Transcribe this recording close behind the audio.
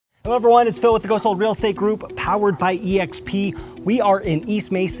Hello everyone, it's Phil with the Go Sold Real Estate Group, powered by EXP. We are in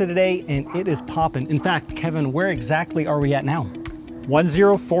East Mesa today, and it is popping. In fact, Kevin, where exactly are we at now?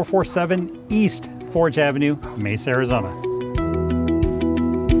 10447 East Forge Avenue, Mesa, Arizona.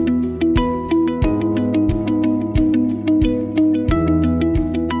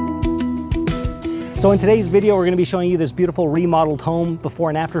 So in today's video, we're going to be showing you this beautiful remodeled home, before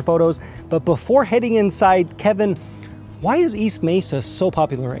and after photos. But before heading inside, Kevin, why is East Mesa so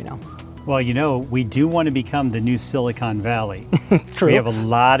popular right now? Well, you know, we do want to become the new Silicon Valley. True. We have a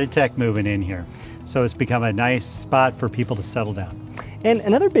lot of tech moving in here. So it's become a nice spot for people to settle down. And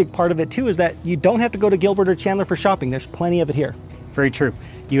another big part of it too is that you don't have to go to Gilbert or Chandler for shopping. There's plenty of it here. Very true.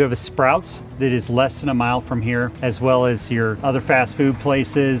 You have a Sprouts that is less than a mile from here, as well as your other fast food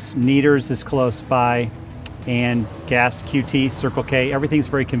places. Kneaders is close by, and Gas, QT, Circle K, everything's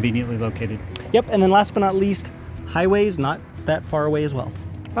very conveniently located. Yep, and then last but not least, highways not that far away as well.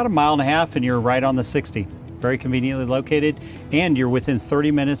 About a mile and a half and you're right on the 60. Very conveniently located, and you're within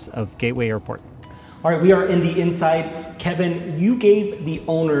 30 minutes of Gateway Airport. All right, we are in the inside. Kevin, you gave the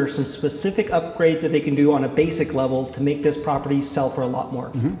owner some specific upgrades that they can do on a basic level to make this property sell for a lot more.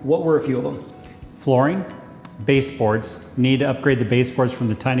 What were a few of them? Flooring, baseboards. Need to upgrade the baseboards from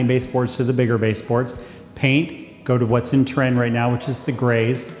the tiny baseboards to the bigger baseboards. Paint, go to what's in trend right now, which is the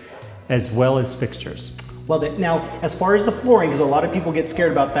grays, as well as fixtures. Love it. Now, as far as the flooring, because a lot of people get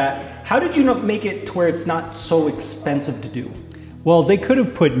scared about that, how did you not make it to where it's not so expensive to do? Well, they could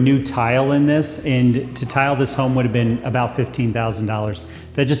have put new tile in this, and to tile this home would have been about $15,000.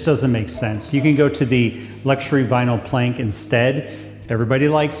 That just doesn't make sense. You can go to the luxury vinyl plank instead. Everybody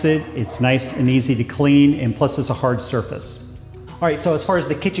likes it. It's nice and easy to clean, and plus it's a hard surface. All right, so as far as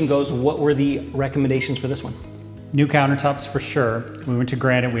the kitchen goes, what were the recommendations for this one? New countertops for sure. We went to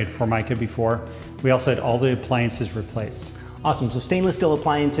granite, we had Formica before. We also had all the appliances replaced. Awesome, so stainless steel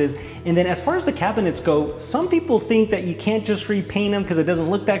appliances. And then as far as the cabinets go, some people think that you can't just repaint them because it doesn't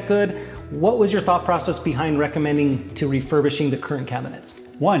look that good. What was your thought process behind recommending to refurbishing the current cabinets?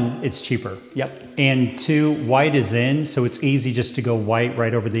 One, it's cheaper. Yep. And two, white is in, so it's easy just to go white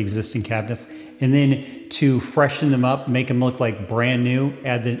right over the existing cabinets. And then to freshen them up, make them look like brand new,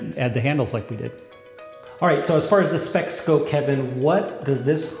 add the handles like we did. All right, so as far as the specs go, Kevin, what does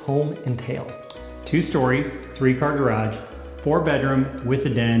this home entail? 2-story, 3-car garage, 4-bedroom with a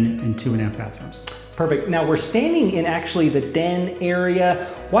den and 2.5 bathrooms. Perfect. Now we're standing in actually the den area.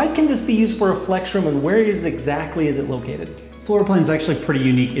 Why can this be used for a flex room, and where exactly is it located? Floor plan is actually pretty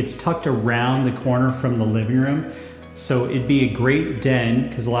unique. It's tucked around the corner from the living room. So it'd be a great den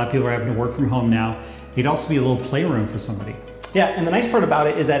because a lot of people are having to work from home now. It'd also be a little playroom for somebody. Yeah, and the nice part about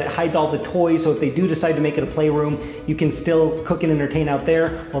it is that it hides all the toys, so if they do decide to make it a playroom, you can still cook and entertain out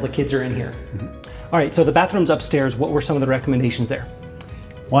there while the kids are in here. All right, so the bathrooms upstairs, what were some of the recommendations there?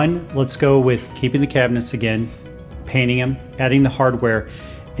 One, let's go with keeping the cabinets again, painting them, adding the hardware,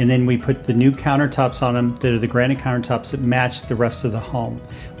 and then we put the new countertops on them that are the granite countertops that match the rest of the home.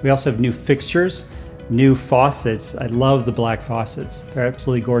 We also have new fixtures, new faucets. I love the black faucets. They're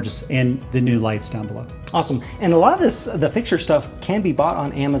absolutely gorgeous, and the new lights down below. Awesome. And a lot of this, the fixture stuff, can be bought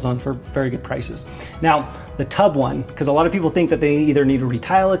on Amazon for very good prices. Now, the tub one, because a lot of people think that they either need to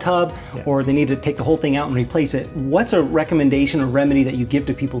retile a tub or they need to take the whole thing out and replace it. What's a recommendation or remedy that you give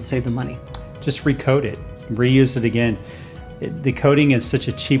to people to save them money? Just recoat it, reuse it again. The coating is such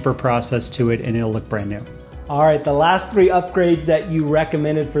a cheaper process to it, and it'll look brand new. All right, the last 3 upgrades that you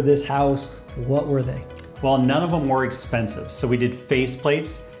recommended for this house, what were they? Well, none of them were expensive. So we did face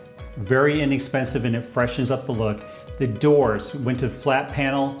plates, very inexpensive, and it freshens up the look. The doors went to flat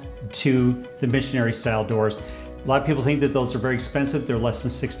panel to the missionary style doors. A lot of people think that those are very expensive. They're less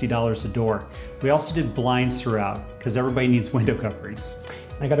than $60 a door. We also did blinds throughout because everybody needs window coverings.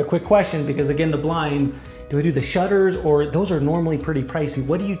 I got a quick question because again, the blinds, do I do the shutters, or those are normally pretty pricey?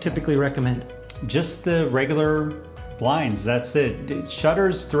 What do you typically recommend? Just the regular blinds, that's it.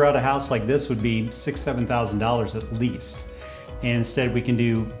 Shutters throughout a house like this would be $6,000, $7,000 at least. And instead we can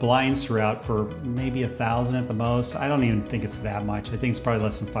do blinds throughout for maybe $1,000 at the most. I don't even think it's that much. I think it's probably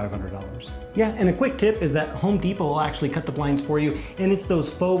less than $500. Yeah, and a quick tip is that Home Depot will actually cut the blinds for you, and it's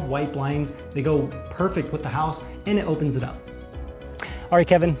those faux white blinds. They go perfect with the house, and it opens it up. All right,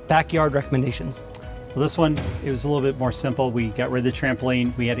 Kevin, backyard recommendations. Well, this one, it was a little bit more simple. We got rid of the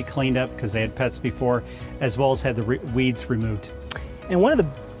trampoline. We had it cleaned up because they had pets before, as well as had the weeds removed. And one of the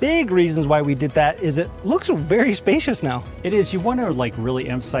big reasons why we did that is it looks very spacious now. It is. You want to like really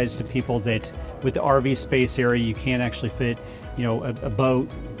emphasize to people that with the RV space area, you can actually fit, you know, a boat,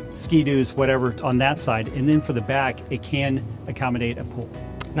 ski-doos, whatever on that side. And then for the back, it can accommodate a pool.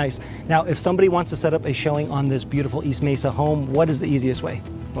 Nice. Now, if somebody wants to set up a showing on this beautiful East Mesa home, what is the easiest way?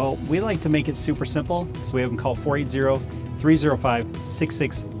 Well, we like to make it super simple, so we have them call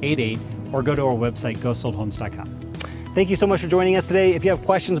 480-305-6688 or go to our website, ghostoldhomes.com. Thank you so much for joining us today. If you have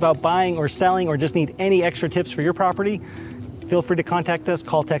questions about buying or selling or just need any extra tips for your property, feel free to contact us,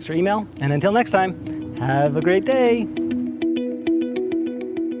 call, text, or email. And until next time, have a great day.